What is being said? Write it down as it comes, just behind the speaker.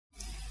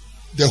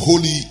the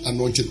holy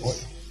anointing oil.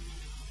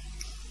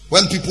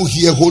 When people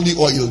hear holy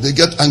oil, they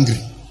get angry.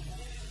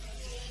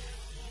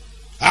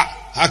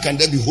 How can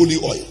there be holy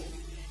oil?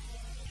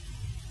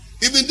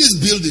 Even this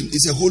building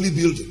is a holy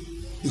building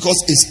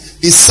because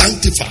it's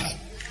sanctified.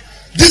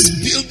 This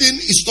building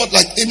is not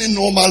like any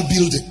normal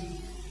building.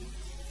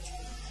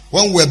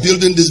 When we were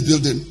building this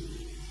building,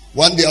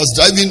 one day I was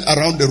driving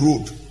along the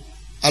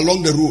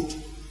road,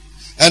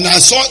 and I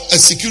saw a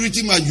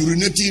security man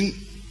urinating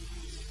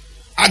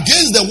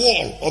against the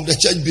wall of the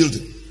church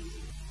building.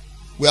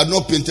 We had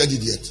not painted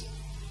it yet.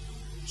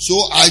 So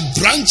I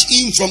branched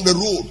in from the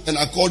road and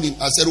I called him.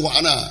 I said,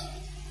 Wana.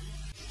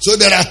 So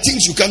there are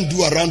things you can't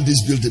do around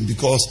this building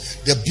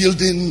because the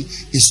building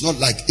is not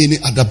like any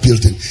other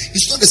building.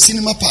 It's not a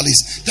cinema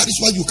palace. That is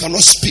why you cannot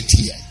spit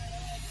here.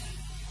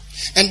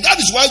 And that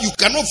is why you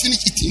cannot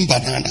finish eating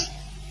banana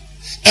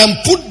and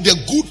put the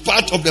good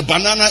part of the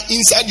banana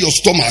inside your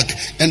stomach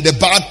and the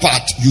bad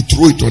part you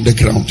throw it on the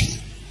ground here.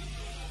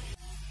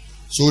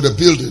 So the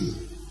building,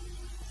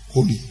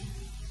 holy.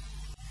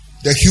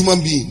 The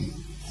human being,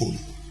 holy.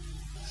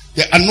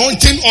 The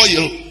anointing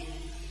oil,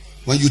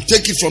 when you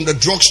take it from the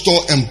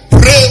drugstore and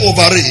pray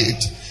over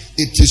it,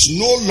 it is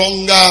no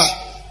longer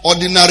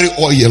ordinary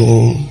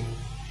oil.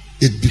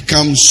 It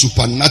becomes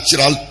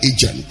supernatural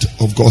agent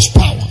of God's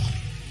power.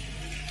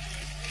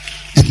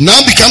 It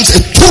now becomes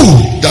a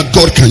tool that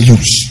God can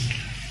use.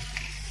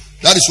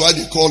 That is why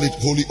they call it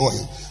holy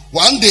oil.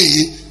 One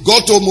day,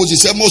 God told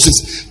Moses, said,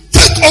 Moses,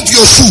 take off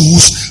your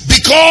shoes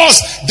because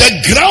the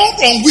ground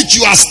on which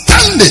you are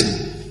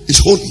standing is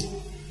holy.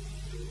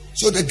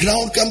 So the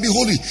ground can be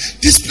holy.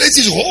 This place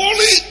is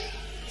holy.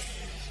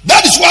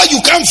 That is why you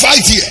can't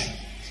fight here.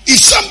 If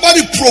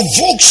somebody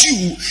provokes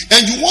you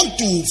and you want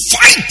to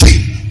fight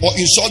him or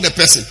insult the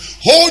person,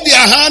 hold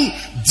their hand,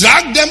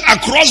 drag them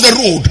across the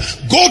road,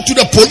 go to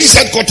the police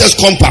headquarters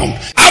compound.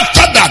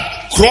 After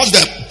that, cross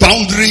the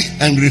boundary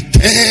and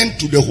return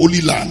to the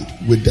holy land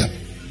with them.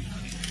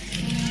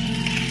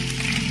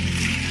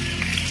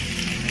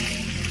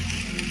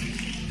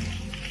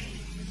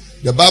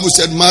 The Bible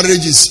said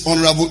marriage is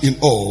honorable in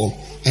all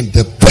and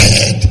the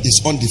bed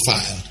is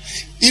undefiled.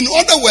 In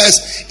other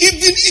words,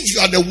 even if you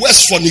are the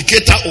worst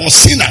fornicator or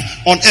sinner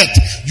on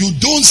earth, you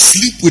don't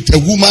sleep with a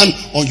woman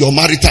on your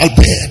marital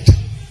bed.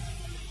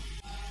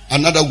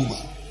 Another woman.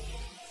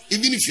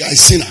 Even if you are a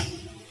sinner,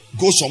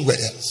 go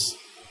somewhere else.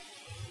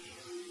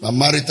 A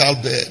marital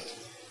bed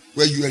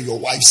where you and your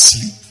wife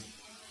sleep.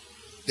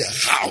 The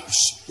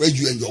house where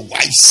you and your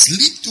wife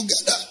sleep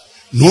together.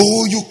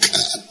 No, you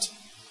can't.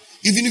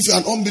 Even if you are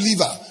an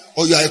unbeliever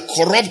or you are a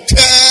corrupted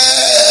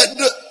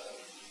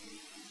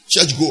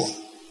churchgoer.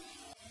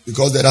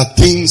 Because there are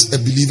things a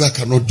believer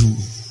cannot do.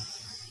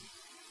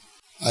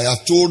 I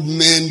have told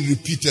men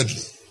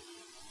repeatedly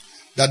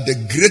that the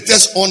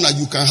greatest honor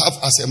you can have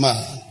as a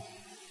man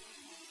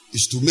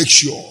is to make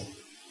sure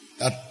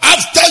that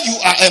after you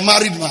are a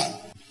married man,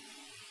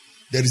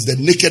 there is the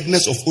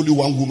nakedness of only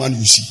one woman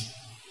you see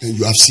and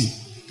you have seen,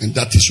 and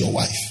that is your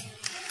wife.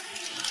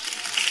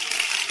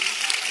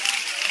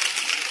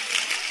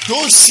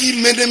 Don't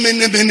see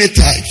many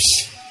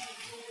types.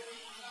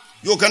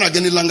 You cannot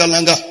get any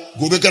langa.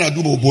 Go back and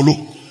do bolo.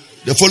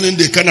 The following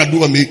day cannot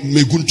do a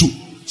meguntu.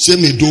 Say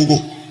me dogo.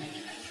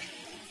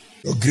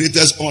 Your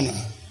greatest honor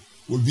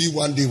will be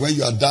one day when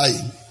you are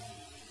dying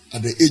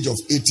at the age of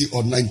 80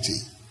 or 90.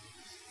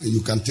 And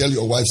you can tell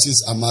your wife,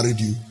 since I married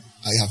you,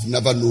 I have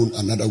never known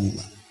another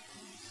woman.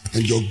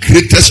 And your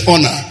greatest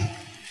honor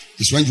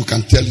is when you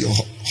can tell your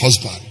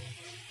husband,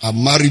 I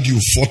married you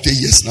 40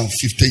 years now,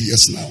 50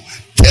 years now,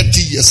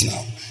 30 years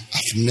now.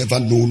 I've never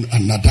known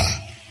another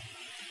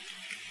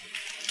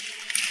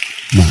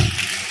man.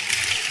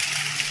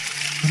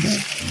 Amen.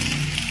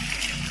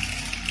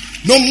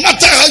 No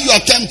matter how you are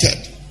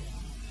tempted,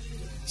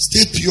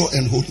 stay pure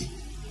and holy.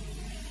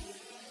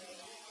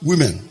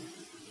 Women,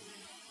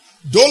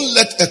 don't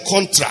let a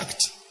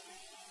contract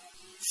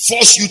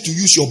force you to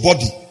use your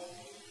body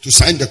to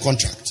sign the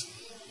contract.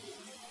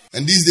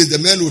 And these days the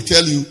men will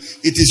tell you,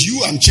 it is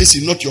you I'm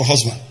chasing, not your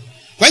husband.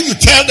 When you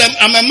tell them,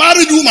 I'm a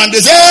married woman, they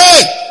say,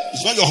 hey,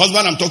 it's not your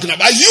husband I'm talking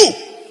about, it's you.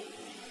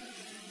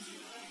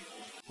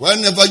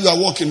 Whenever you are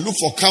walking, look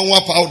for kanwa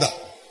powder.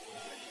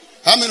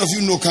 How many of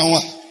you know kanwa?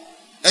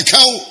 A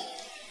cow.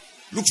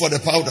 Look for the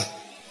powder.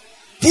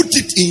 Put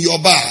it in your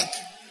bag.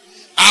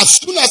 As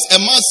soon as a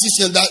man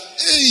sees that,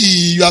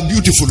 hey, you are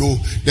beautiful,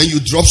 then you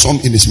drop some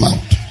in his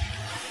mouth.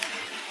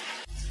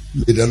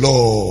 May the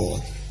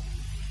Lord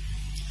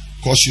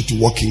cause you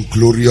to walk in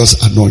glorious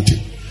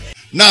anointing.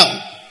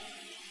 Now,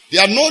 the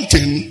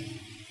anointing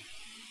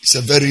is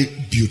a very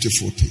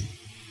beautiful thing.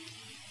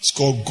 It's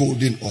called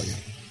golden oil.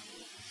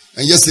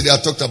 And yesterday I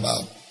talked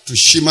about to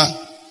shimmer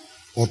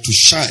or to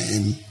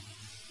shine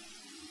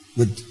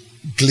with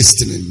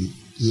glistening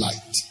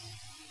light.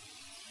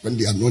 When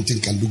the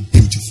anointing can look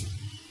beautiful.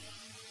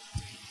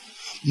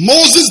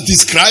 Moses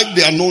described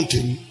the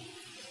anointing,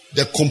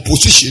 the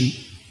composition,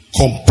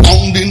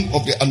 compounding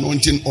of the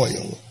anointing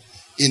oil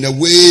in a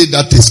way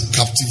that is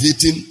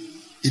captivating.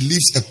 It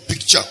leaves a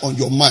picture on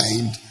your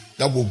mind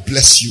that will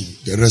bless you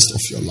the rest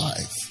of your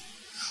life.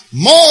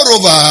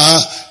 Moreover,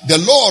 the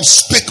Lord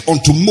spake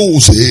unto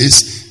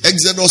Moses,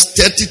 Exodus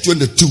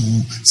 30:22,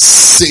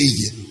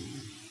 saying,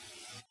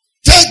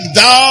 take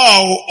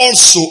thou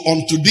also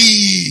unto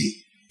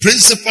thee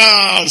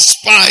principal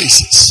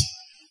spices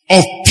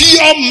of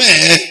pure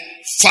myrrh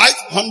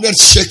 500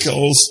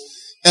 shekels,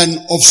 and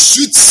of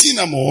sweet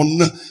cinnamon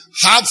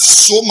half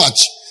so much,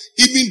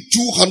 even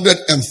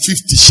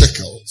 250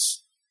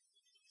 shekels,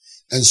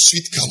 and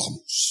sweet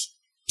calamus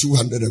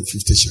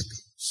 250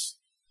 shekels,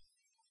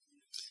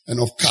 and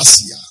of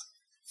cassia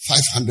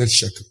 500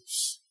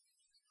 shekels,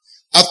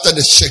 after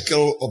the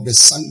shekel of the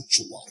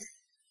sanctuary,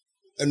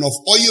 and of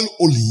oil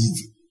olive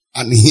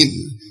and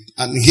hin.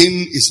 And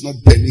hin is not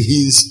Benny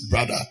Hinn's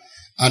brother.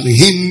 And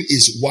hin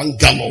is 1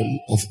 gallon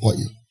of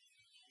oil.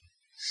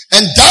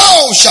 And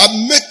thou shalt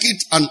make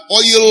it an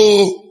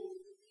oil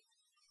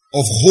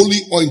of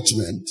holy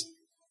ointment,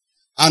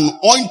 an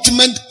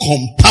ointment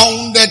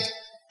compounded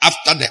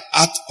after the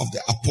art of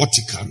the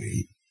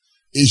apothecary.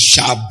 It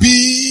shall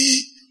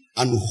be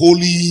an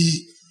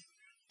holy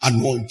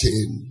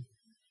anointing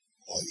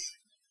oil.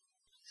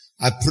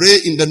 I pray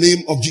in the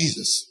name of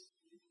Jesus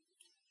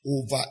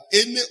over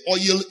any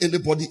oil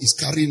anybody is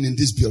carrying in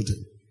this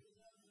building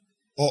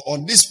or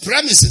on these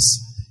premises,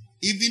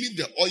 even if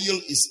the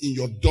oil is in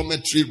your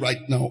dormitory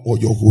right now or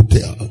your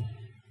hotel.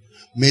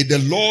 May the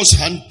Lord's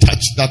hand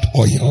touch that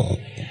oil.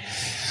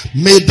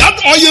 May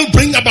that oil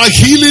bring about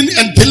healing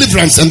and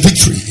deliverance and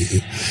victory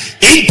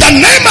in the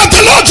name of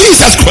the Lord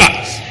Jesus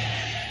Christ.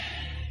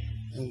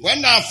 And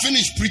when I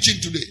finish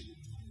preaching today,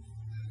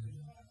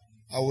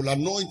 I will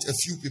anoint a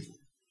few people.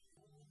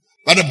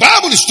 But the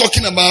Bible is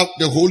talking about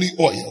the holy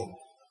oil.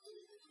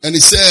 And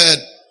it said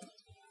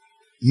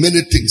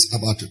many things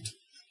about it.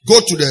 Go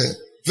to the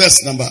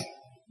verse number.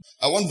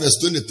 I want verse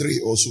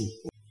 23 also.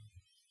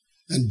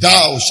 And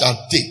thou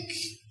shalt take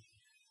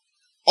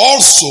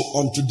also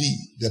unto thee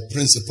the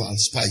principal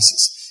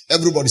spices.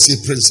 Everybody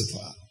say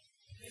principal.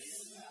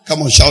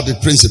 Come on, shout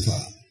it, principal.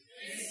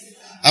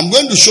 I'm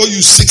going to show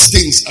you 6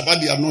 things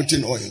about the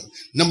anointing oil.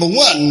 Number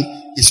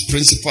 1 is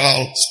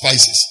principal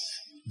spices.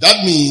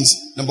 That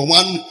means, number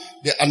 1,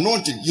 the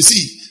anointing. You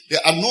see,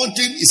 the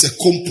anointing is a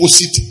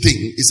composite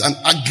thing. It's an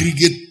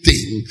aggregate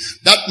thing.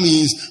 That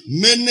means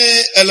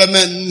many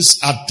elements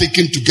are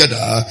taken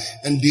together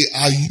and they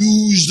are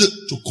used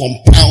to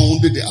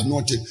compound the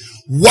anointing.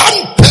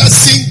 One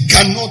person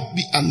cannot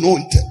be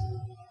anointed.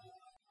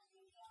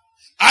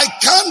 I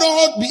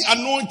cannot be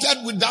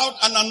anointed without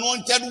an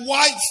anointed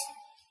wife.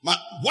 My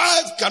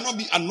wife cannot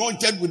be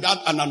anointed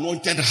without an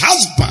anointed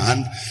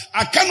husband.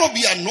 I cannot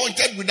be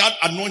anointed without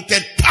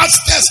anointed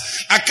pastors.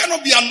 I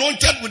cannot be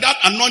anointed without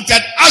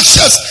anointed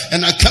ushers.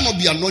 And I cannot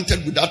be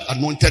anointed without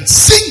anointed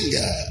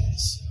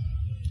singers.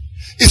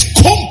 It's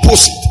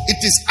composite. It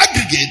is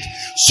aggregate.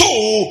 So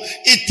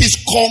it is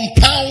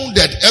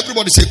compounded.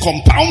 Everybody say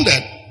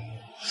compounded.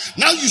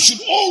 Now you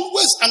should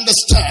always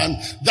understand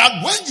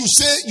that when you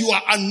say you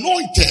are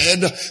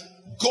anointed,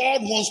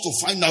 God wants to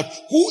find out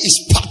who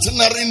is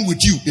partnering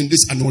with you in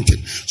this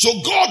anointing. So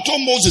God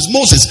told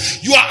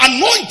Moses, you are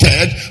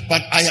anointed,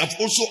 but I have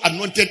also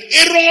anointed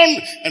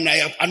Aaron and I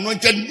have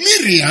anointed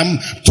Miriam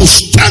to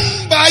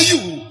stand by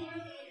you.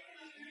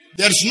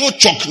 There's no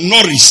Chuck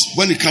Norris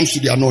when it comes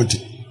to the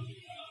anointing.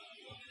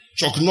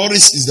 Chuck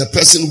Norris is the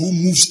person who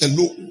moves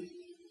alone.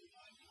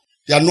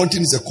 The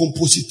anointing is a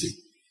composite thing.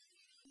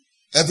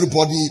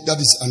 Everybody that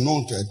is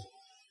anointed,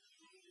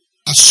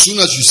 as soon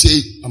as you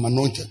say, I'm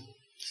anointed,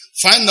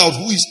 find out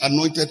who is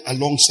anointed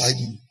alongside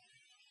you.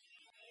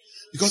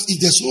 Because if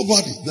there's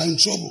nobody, you are in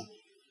trouble.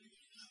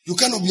 You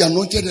cannot be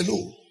anointed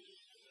alone.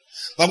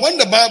 But when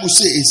the Bible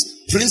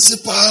says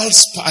principal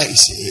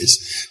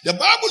spices, the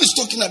Bible is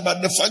talking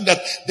about the fact that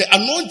the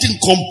anointing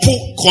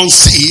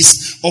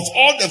consists of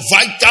all the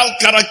vital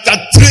character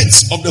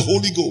traits of the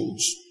Holy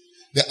Ghost.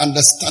 The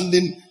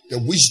understanding, the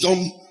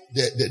wisdom,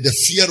 the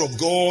fear of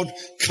God,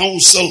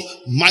 counsel,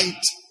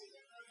 might,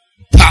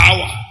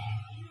 power.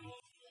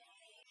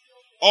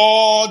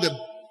 All the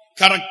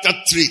character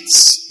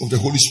traits of the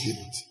Holy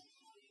Spirit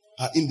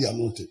are in the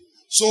anointing.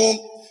 So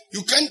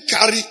you can't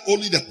carry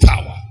only the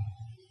power.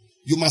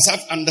 You must have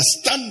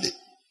understanding.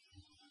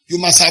 You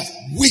must have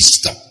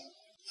wisdom.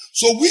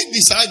 So we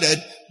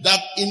decided that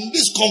in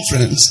this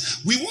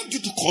conference, we want you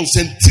to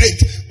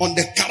concentrate on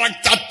the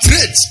character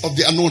traits of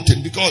the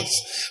anointing. Because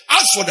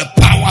as for the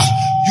power,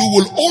 you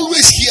will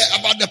always hear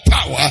about the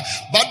power,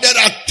 but there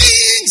are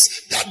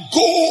things that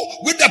go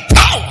with the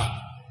power.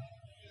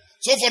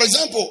 So for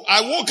example,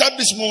 I woke up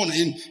this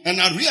morning and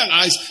I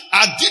realized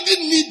I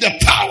didn't need the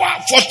power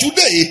for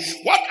today.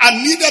 What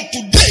I needed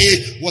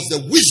today was the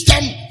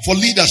wisdom for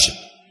leadership.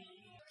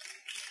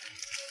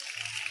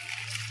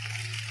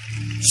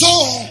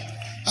 So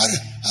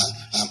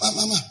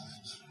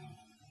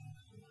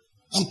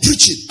I'm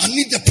preaching. I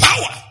need the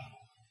power.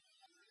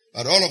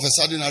 But all of a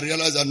sudden I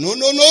realized that no.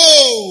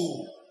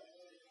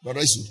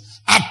 Brother Isu,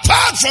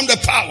 apart from the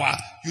power,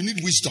 you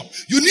need wisdom.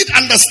 You need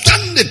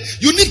understanding.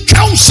 You need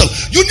counsel.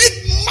 You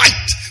need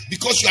might.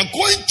 Because you are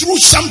going through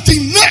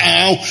something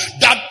now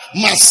that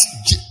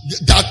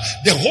that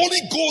the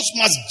Holy Ghost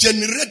must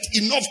generate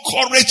enough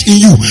courage in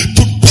you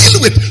to deal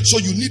with. So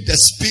you need the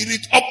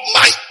spirit of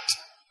might.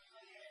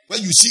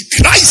 When you see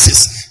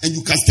crisis and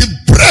you can still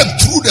brave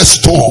through the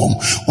storm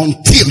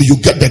until you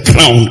get the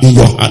crown in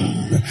your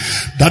hand.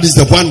 That is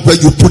the one where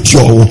you put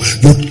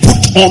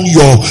on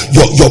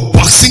your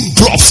boxing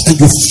gloves and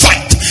you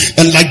fight.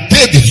 And like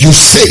David, you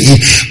say,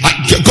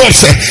 God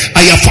said,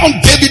 I have found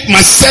David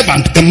my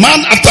servant, a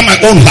man after my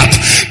own heart,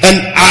 and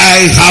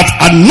I have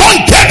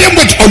anointed him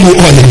with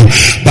olive oil.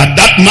 But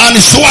that man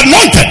is so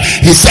anointed.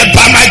 He said,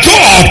 by my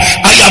God,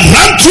 I have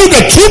run through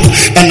the troop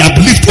and have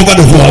leaped over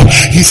the wall.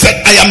 He said,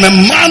 I am a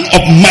man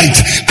of might.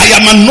 I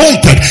am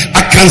anointed.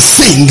 I can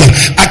sing.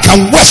 I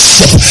can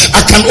worship.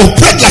 I can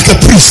operate like a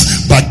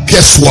priest. But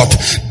guess what?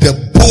 The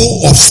bow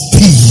of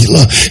steel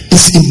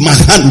is in my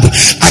hand.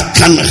 I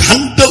can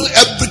handle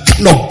every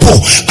kind of bow.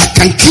 I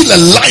can kill a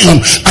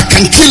lion. I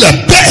can kill a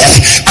bear.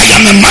 I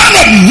am a man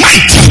of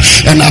might.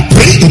 And I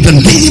pray in the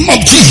name of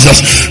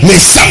Jesus, may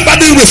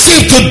somebody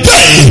receive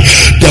today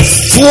the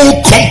full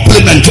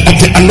complement of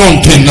the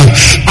anointing.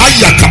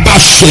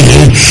 Ayakabashi.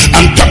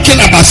 I'm talking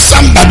about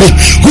somebody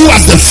who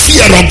has the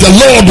fear of the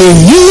Lord in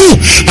you.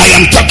 I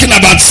am talking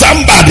about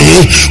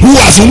somebody who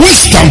has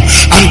wisdom.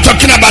 I'm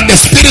talking about the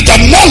spirit of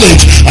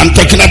knowledge. I'm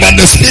talking about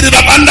the spirit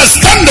of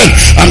understanding.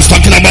 I'm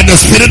talking about the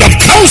spirit of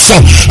counsel.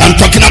 I'm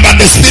talking about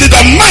the spirit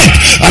of might.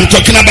 I'm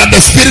talking about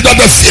the spirit of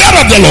the fear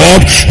of the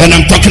Lord. And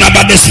I'm talking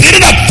about the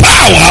spirit of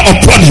power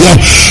upon you.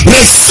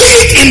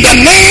 Receive in the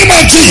name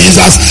of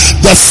Jesus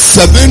the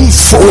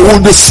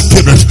sevenfold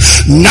spirit.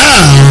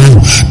 Now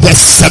the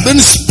seven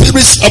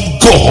spirits of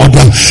God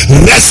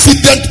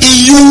resident in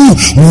you,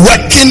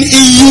 working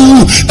in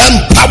you,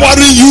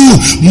 empowering you,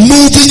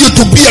 moving you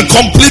to be a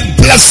complete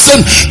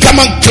blessing. Come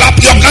on, clap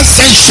your hands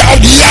and shout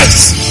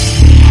yes.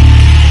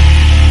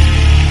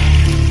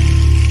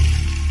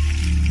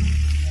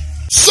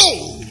 So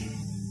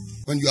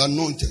when you are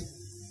anointed,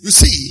 you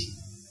see,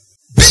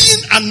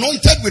 being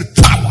anointed with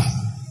power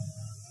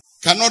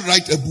cannot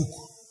write a book.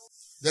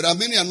 There are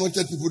many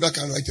anointed people that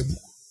can write a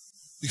book.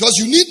 Because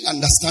you need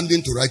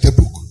understanding to write a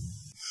book.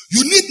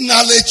 You need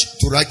knowledge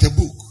to write a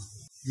book.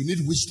 You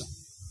need wisdom.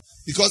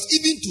 Because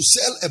even to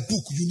sell a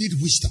book, you need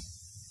wisdom.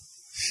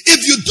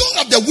 If you don't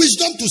have the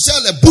wisdom to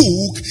sell a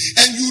book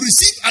and you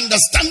receive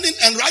understanding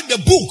and write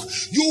the book,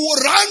 you will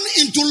run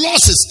into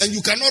losses and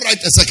you cannot write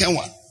a second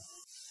one.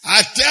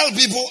 I tell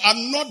people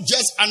I'm not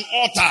just an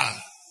author.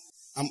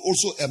 I'm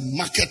also a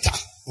marketer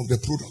of the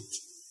product.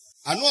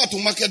 I know how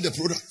to market the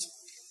product.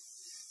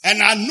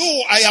 And I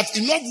know I have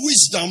enough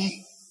wisdom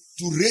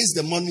to raise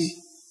the money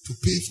to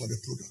pay for the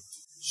product.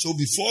 So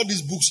before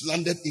these books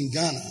landed in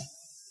Ghana,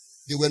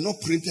 they were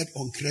not printed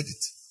on credit.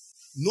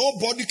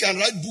 Nobody can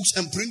write books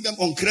and print them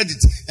on credit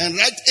and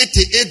write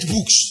 88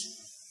 books.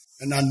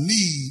 And I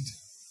need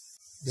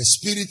the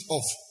spirit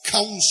of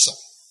counsel,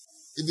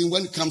 even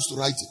when it comes to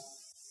writing.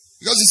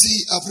 Because you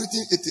see, I've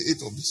written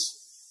 88 of this.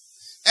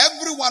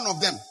 Every one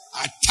of them,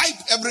 I type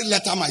every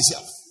letter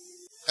myself.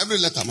 Every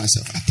letter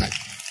myself, I type.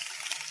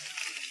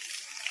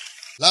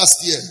 Last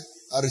year,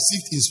 I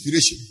received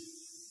inspiration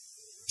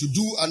to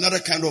do another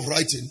kind of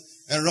writing.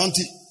 And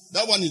Ranti,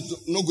 that one is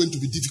not going to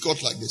be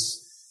difficult like this.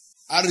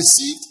 I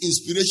received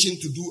inspiration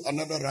to do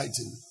another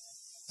writing.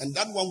 And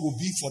that one will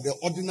be for the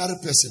ordinary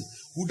person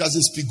who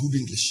doesn't speak good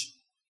English.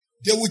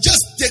 They will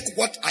just take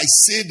what I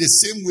say the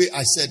same way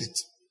I said it.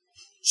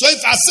 So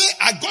if I say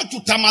I got to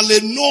Tamale,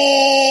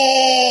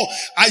 no,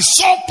 I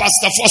saw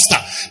Pastor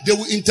Foster, they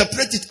will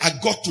interpret it, I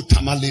got to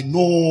Tamale,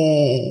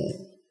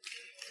 no.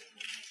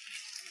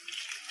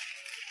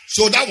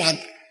 So that one,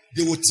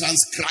 they will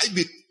transcribe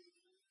it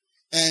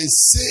and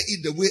say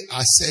it the way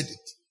I said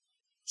it.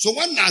 So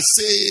when I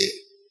say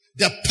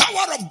the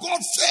power of God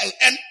fell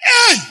and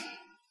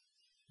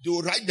they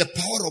will write the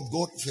power of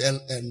God fell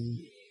and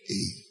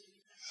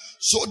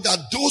so that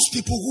those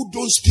people who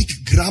don't speak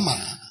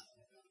grammar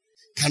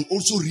can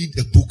also read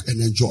a book and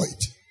enjoy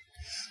it.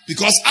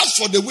 Because as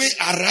for the way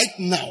I write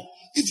now,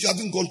 if you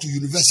haven't gone to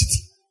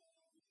university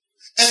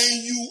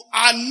and you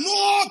are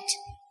not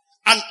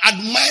an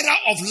admirer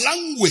of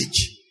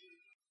language,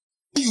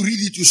 when you read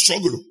it, you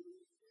struggle.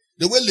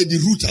 The way Lady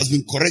Ruth has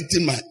been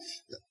correcting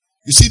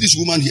you see this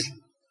woman here?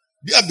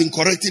 They have been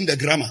correcting the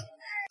grammar.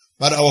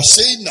 But I was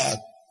saying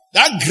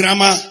that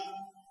grammar,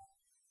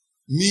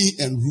 me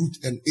and Ruth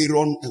and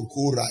Aaron and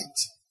co-write,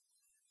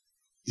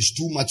 is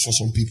too much for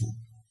some people.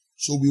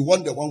 So we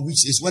want the one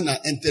which is when I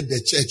entered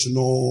the church,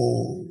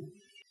 no.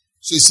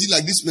 So you see,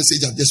 like this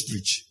message I just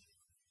preached,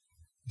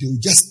 they will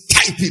just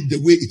type it the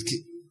way it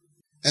came.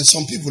 And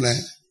some people,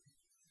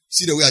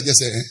 see the way I just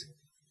said,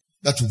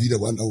 that will be the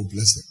one that will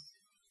bless them.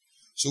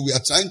 So we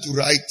are trying to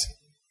write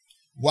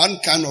one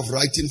kind of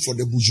writing for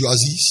the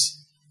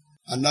bourgeoisies,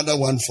 another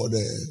one for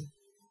the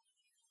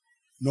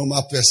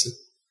normal person,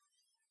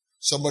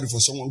 somebody for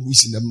someone who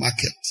is in the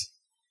market,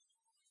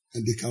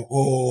 and they can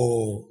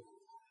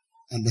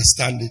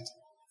understand it.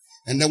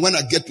 And then when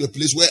I get to a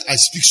place where I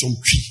speak some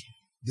tree,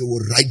 they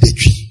will write the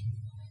tree.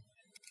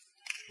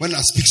 When I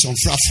speak some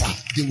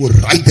frafra, they will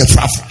write the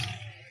frafra.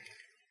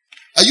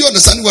 Are you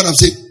understanding what I'm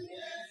saying?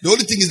 The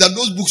only thing is that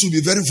those books will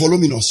be very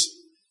voluminous.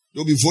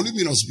 They'll be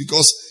voluminous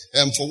because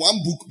for one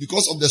book,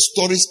 because of the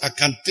stories I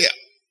can tell.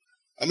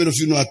 How many of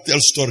you know I tell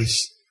stories?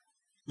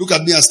 Look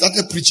at me, I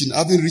started preaching.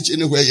 I haven't reached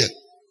anywhere yet.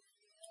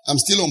 I'm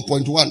still on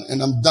point 1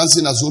 and I'm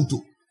dancing as on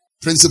 2.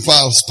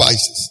 Principal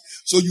spices.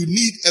 So you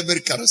need every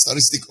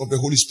characteristic of the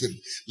Holy Spirit.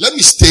 Let me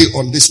stay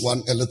on this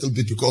one a little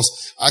bit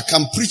because I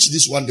can preach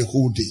this one the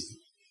whole day.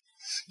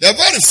 The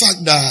very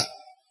fact that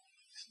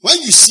when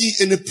you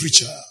see any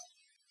preacher,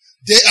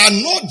 they are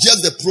not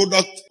just the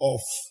product of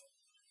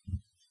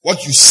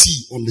what you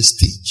see on the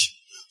stage.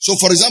 So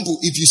for example,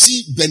 if you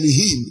see Benny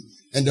Hinn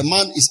and the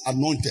man is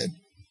anointed,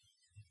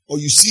 or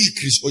you see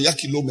Chris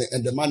Oyakhilome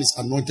and the man is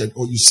anointed,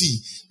 or you see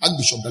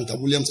Archbishop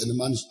Duncan Williams and the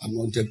man is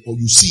anointed, or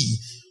you see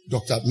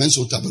Dr.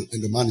 Menso Tabel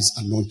and the man is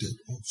anointed,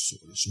 or so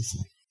on and so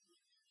forth.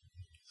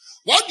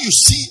 What you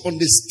see on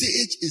the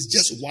stage is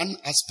just one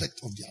aspect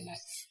of their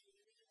life.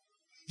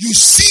 You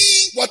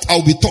see what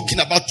I'll be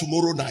talking about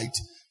tomorrow night,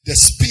 the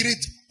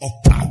spirit of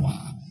power,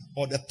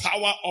 or the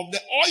power of the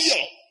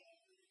oil.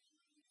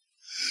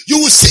 You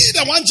will see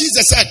the one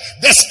Jesus said,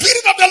 the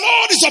Spirit of the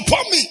Lord is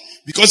upon me,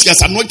 because he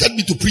has anointed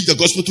me to preach the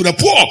gospel to the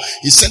poor.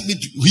 He sent me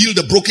to heal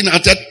the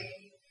brokenhearted.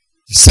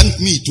 He sent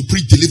me to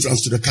preach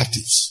deliverance to the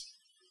captives,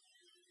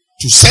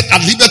 to set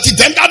at liberty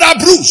them that are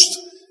bruised,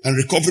 and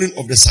recovering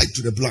of the sight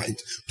to the blind,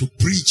 to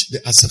preach the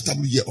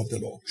acceptable year of the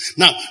Lord.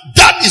 Now,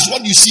 that is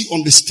what you see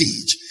on the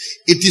stage.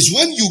 It is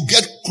when you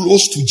get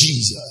close to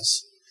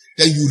Jesus,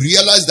 then you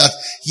realize that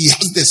he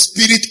has the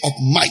spirit of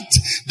might.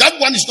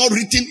 That one is not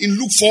written in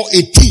Luke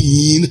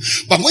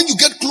 4:18, but when you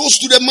get close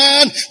to the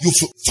man, you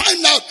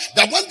find out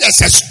that when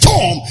there's a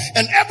storm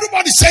and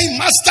everybody's saying,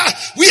 Master,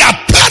 we are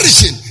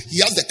perishing,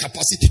 he has the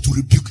capacity to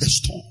rebuke a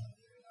storm.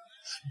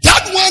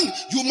 That one,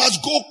 you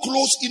must go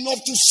close enough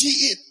to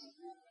see it.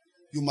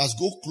 You must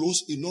go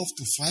close enough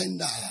to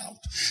find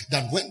out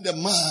that when the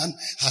man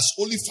has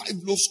only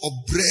 5 loaves of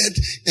bread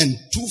and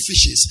 2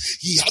 fishes,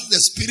 he has the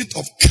spirit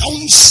of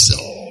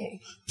counsel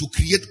to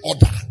create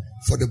order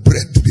for the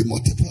bread to be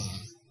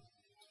multiplied.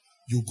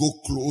 You go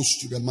close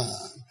to the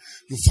man.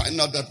 You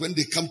find out that when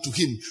they come to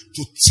him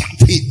to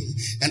trap him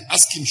and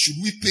ask him, should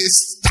we pay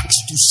tax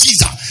to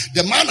Caesar?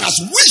 The man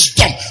has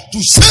wisdom to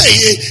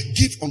say,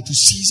 give unto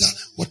Caesar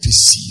what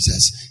is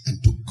Caesar's,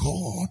 and to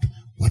God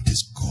what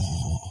is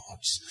God's.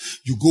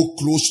 You go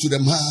close to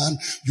the man,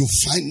 you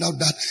find out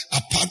that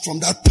apart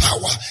from that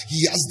power,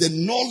 he has the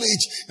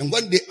knowledge. And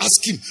when they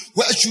ask him,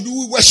 where should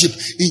we worship?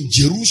 In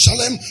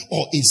Jerusalem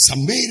or in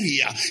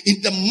Samaria?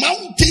 In the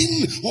mountain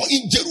or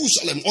in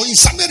Jerusalem or in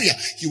Samaria?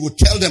 He will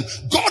tell them,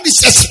 God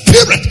is a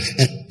spirit,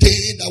 and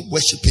they that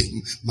worship him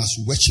must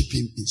worship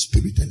him in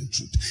spirit and in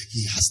truth.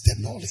 He has the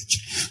knowledge.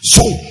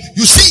 So,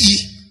 you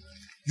see,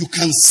 you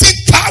can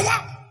see power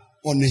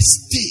on a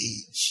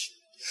stage.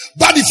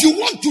 But if you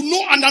want to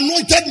know an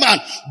anointed man,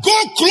 go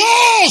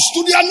close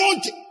to the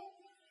anointing.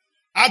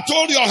 I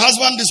told your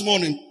husband this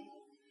morning.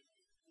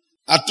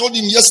 I told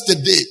him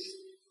yesterday.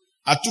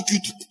 I took you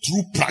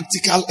through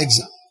practical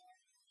exam.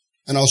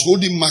 And I was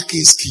holding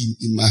marking scheme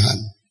in my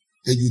hand.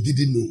 And you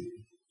didn't know.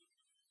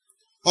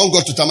 When I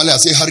got to Tamale, I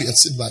said, Harriet,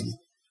 sit by me.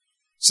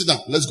 Sit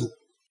down, let's go.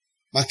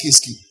 Marking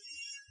scheme.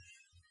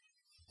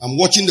 I'm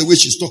watching the way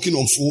she's talking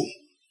on phone.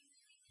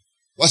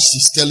 What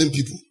she's telling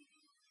people.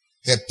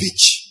 Her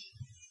pitch.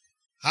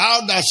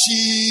 How does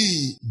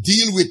she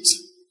deal with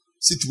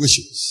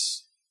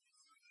situations?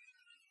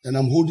 And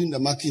I'm holding the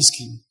marking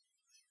scheme.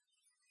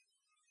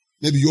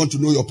 Maybe you want to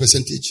know your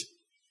percentage.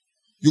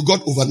 You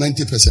got over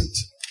 90%.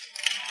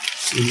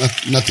 So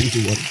nothing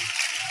to worry.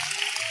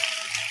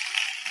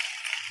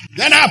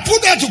 Then I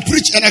put her to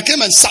preach and I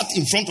came and sat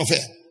in front of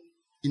her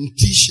in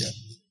t-shirt.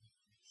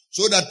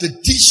 So that the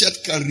t-shirt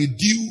can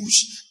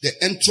reduce the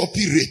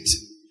entropy rate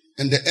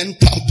and the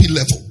enthalpy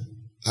level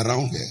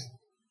around her.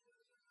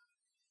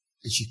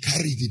 And she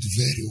carried it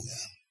very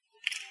well.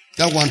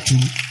 That one too,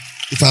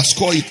 if I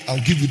score it, I'll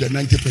give you the 90%.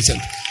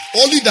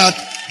 Only that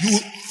you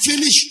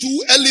finish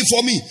too early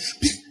for me.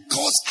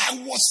 Because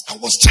I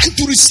was trying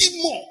to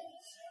receive more.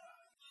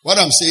 What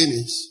I'm saying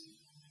is,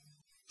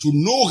 to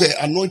know her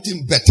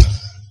anointing better,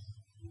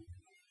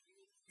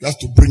 you have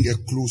to bring her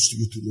close to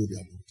you to know the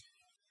anointing.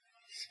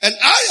 And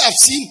I have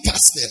seen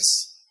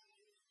pastors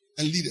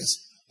and leaders.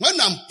 When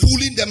I'm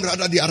pulling them,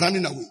 rather they are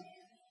running away.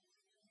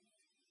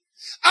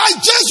 I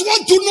just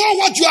want to know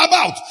what you're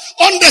about.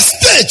 On the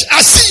stage,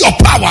 I see your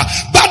power.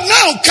 But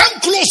now, come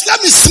close.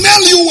 Let me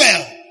smell you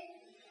well.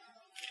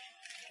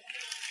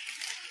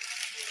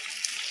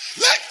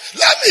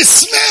 Let me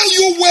smell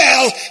you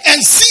well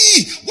and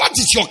see what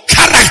is your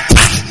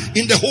character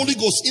in the Holy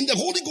Ghost. In the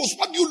Holy Ghost,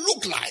 what do you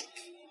look like?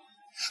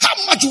 How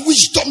much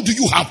wisdom do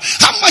you have?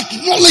 How much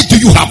knowledge do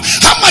you have?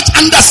 How much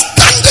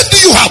understanding do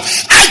you have?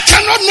 I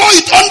cannot know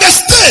it on the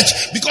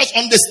stage, because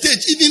on the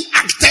stage, even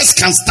actors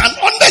can stand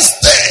on the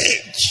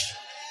stage.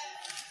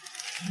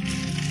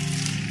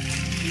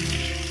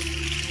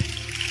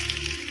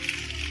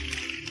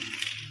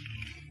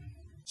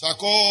 So I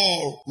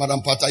call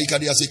Madam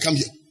Pataikadi. I say, come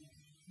here.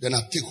 Then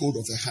I take hold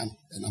of her hand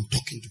and I'm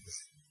talking to her.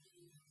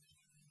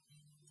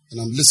 And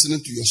I'm listening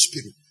to your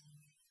spirit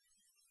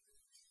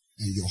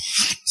and your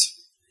heart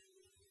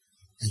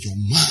and your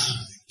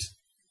mind.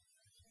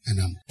 And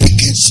I'm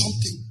picking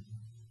something.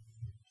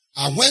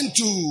 I went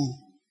to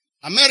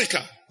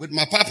America with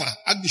my papa,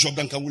 Archbishop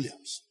Duncan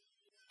Williams.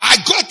 I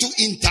got to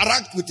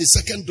interact with his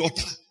second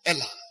daughter,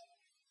 Ella.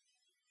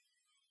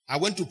 I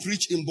went to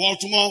preach in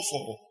Baltimore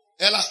for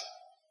Ella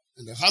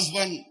and the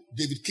husband,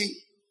 David King.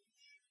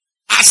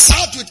 I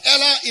sat with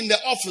Ella in the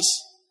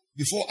office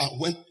before I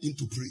went in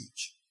to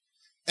preach.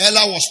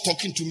 Ella was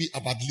talking to me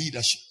about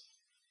leadership.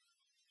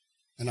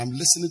 And I'm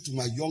listening to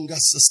my younger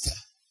sister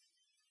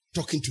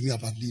talking to me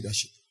about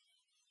leadership.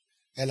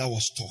 Ella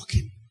was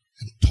talking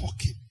and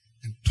talking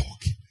and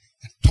talking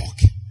and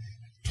talking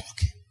and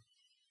talking.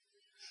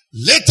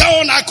 Later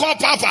on, I called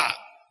Papa.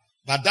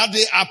 But that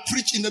day, I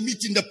preached in the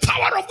meeting. The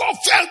power of God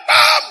fell.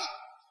 Bam!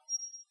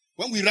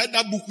 When we read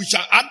that book, we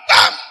shall add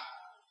bam!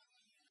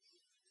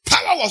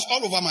 Power was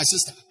all over my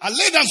sister. I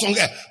laid hands on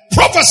her,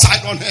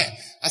 prophesied on her.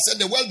 I said,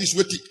 the world is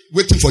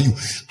waiting for you.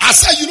 I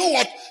said, you know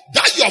what?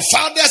 That your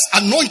father's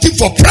anointing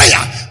for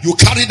prayer, you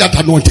carry that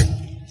anointing.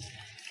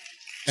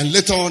 And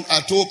later on,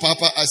 I told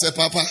Papa, I said,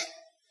 Papa,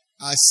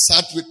 I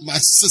sat with my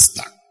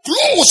sister,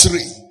 close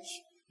range.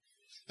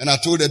 And I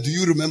told her, do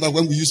you remember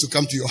when we used to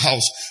come to your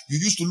house? You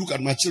used to look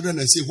at my children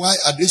and say, why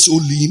are they so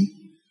lean?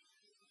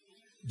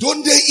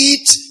 Don't they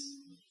eat?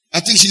 I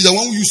think she's the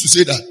one who used to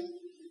say that.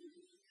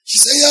 She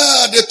said,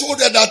 yeah, they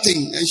told her that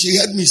thing. And she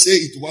heard me say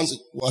it once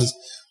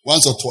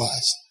or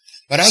twice.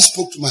 But I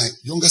spoke to my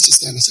younger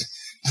sister and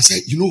I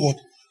said, you know what?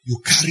 You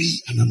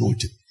carry an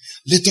anointing.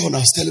 Later on, I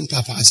was telling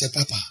Papa, I said,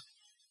 Papa,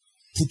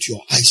 put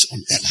your eyes on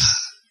Ella.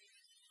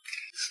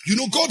 You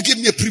know, God gave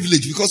me a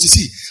privilege because you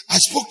see, I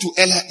spoke to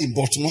Ella in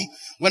Baltimore.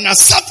 When I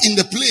sat in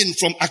the plane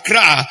from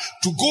Accra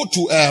to go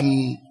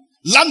to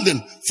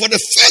London for the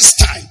first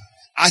time,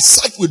 I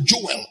sat with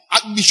Joel,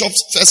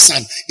 Archbishop's first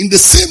son, in the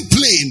same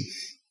plane.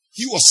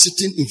 He was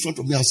sitting in front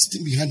of me, I was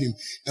sitting behind him,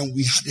 and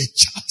we had a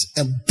chat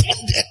and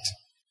bonded.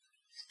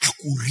 I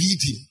could read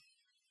him.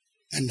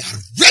 And I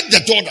read the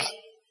daughter.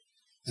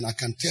 And I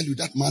can tell you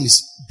that man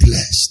is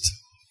blessed.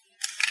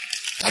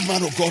 That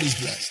man of God is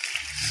blessed.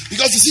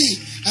 Because you see,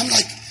 I'm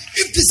like,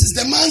 if this is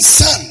the man's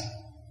son,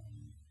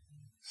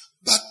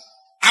 but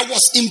I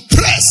was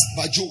impressed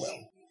by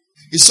Joel.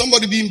 Is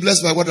somebody being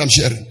blessed by what I'm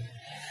sharing?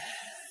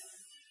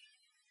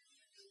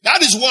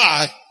 That is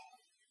why,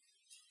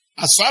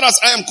 as far as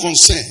I am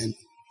concerned,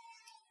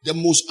 the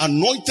most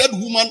anointed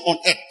woman on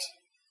earth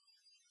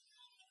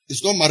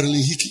is not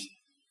Marilyn Hickey,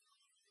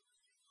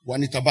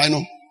 Juanita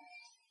Bynum,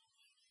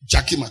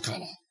 Jackie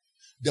McCalla.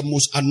 The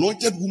most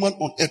anointed woman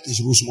on earth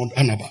is Rosemond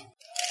Anaba.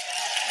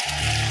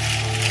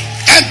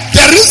 And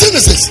the reason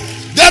is this.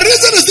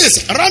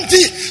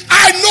 Ranti,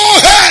 I know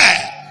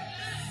her.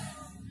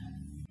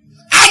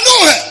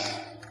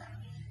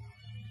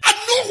 I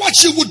know what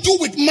she would do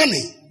with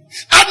money.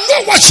 I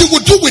know what she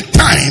would do with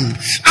time.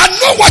 I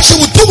know what she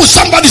would do with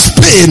somebody's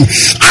pain.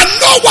 I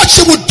know what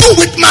she would do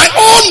with my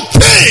own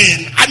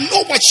pain. I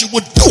know what she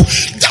would do.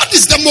 That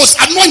is the most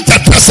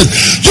anointed person.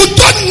 You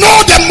don't know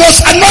the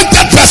most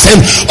anointed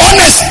person on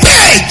a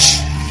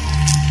stage.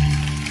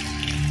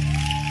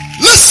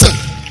 Listen.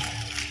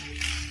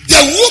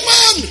 The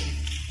woman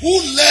who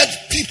led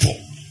people,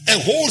 a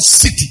whole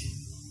city,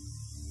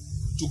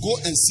 to go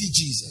and see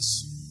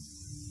Jesus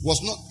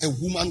was not a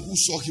woman who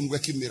saw him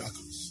working miracles.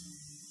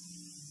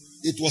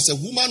 It was a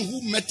woman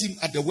who met him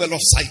at the well of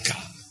Sychar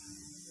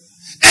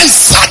and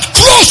sat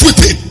close with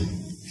him,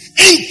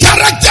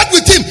 interacted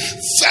with him,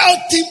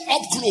 felt him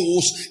up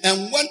close,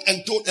 and went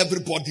and told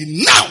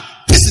everybody, now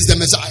this is the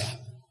Messiah.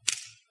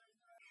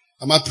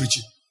 Am I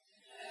preaching?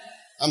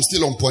 I'm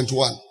still on point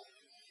one.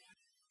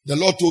 The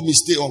Lord told me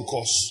stay on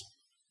course.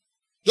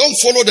 Don't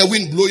follow the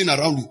wind blowing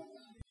around you.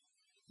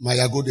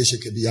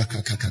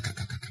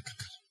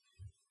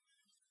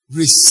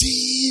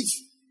 Receive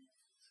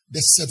the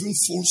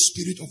sevenfold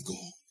Spirit of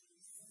God.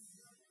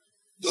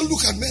 Don't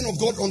look at men of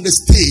God on the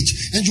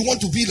stage and you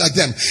want to be like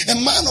them. A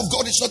man of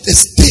God is not a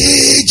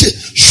stage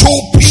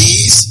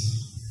showpiece.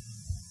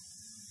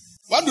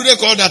 What do they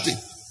call that thing?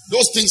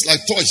 Those things like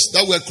toys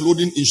that were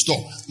clothing in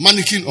store.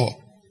 Mannequin or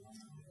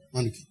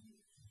mannequin.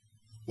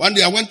 One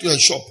day I went to a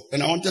shop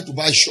and I wanted to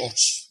buy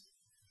shorts.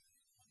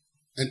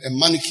 And a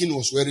mannequin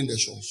was wearing the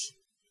shorts.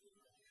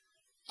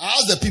 I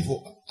asked the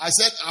people, I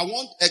said, I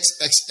want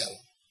XXL.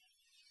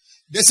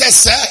 They said,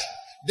 sir,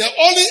 the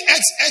only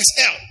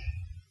XXL.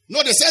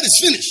 No, they said it's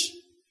finished.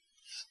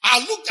 I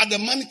looked at the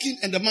mannequin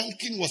and the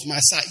mannequin was my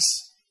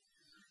size.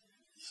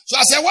 So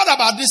I said, what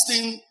about this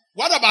thing?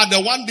 What about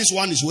the one this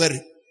one is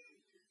wearing?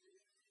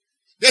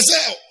 They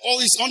said, oh,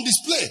 it's on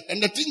display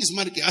and the thing is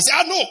mannequin. I said,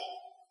 I know.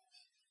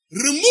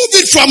 Remove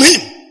it from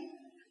him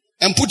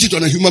and put it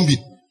on a human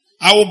being.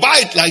 I will buy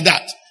it like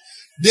that.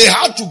 They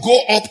had to go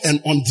up and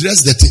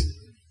undress the thing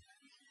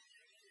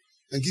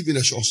and give me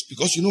the shorts.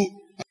 Because you know,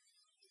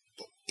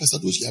 Pastor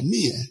Dosia,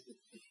 me,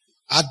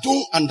 I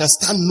don't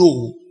understand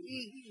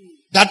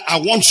that I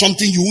want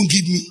something you won't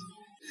give me.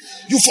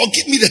 You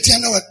forgive me the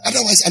thing,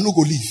 otherwise I no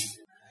go leave.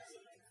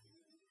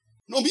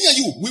 No, me and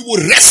you, we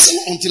will wrestle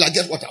until I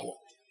get what I want.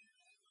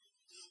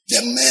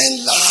 The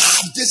men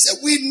laughed. They said,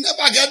 we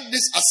never get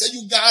this. I said,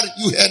 you got it.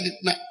 You heard it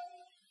now.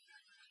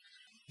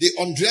 They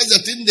undressed the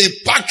thing. They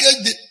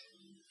packaged it.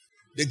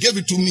 They gave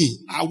it to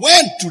me. I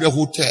went to the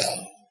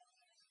hotel.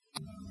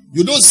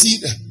 You don't see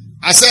that.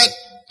 I said,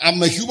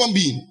 I'm a human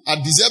being. I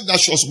deserve that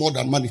shows more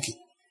than mannequin.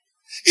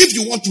 If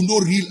you want to know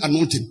real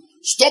anointing,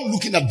 stop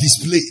looking at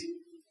display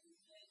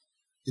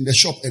in the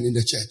shop and in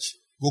the church.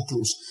 Go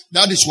close.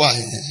 That is why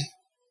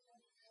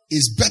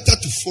it's better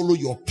to follow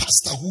your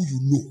pastor who you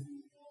know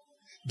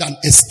than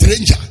a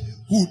stranger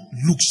who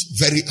looks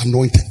very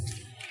anointed.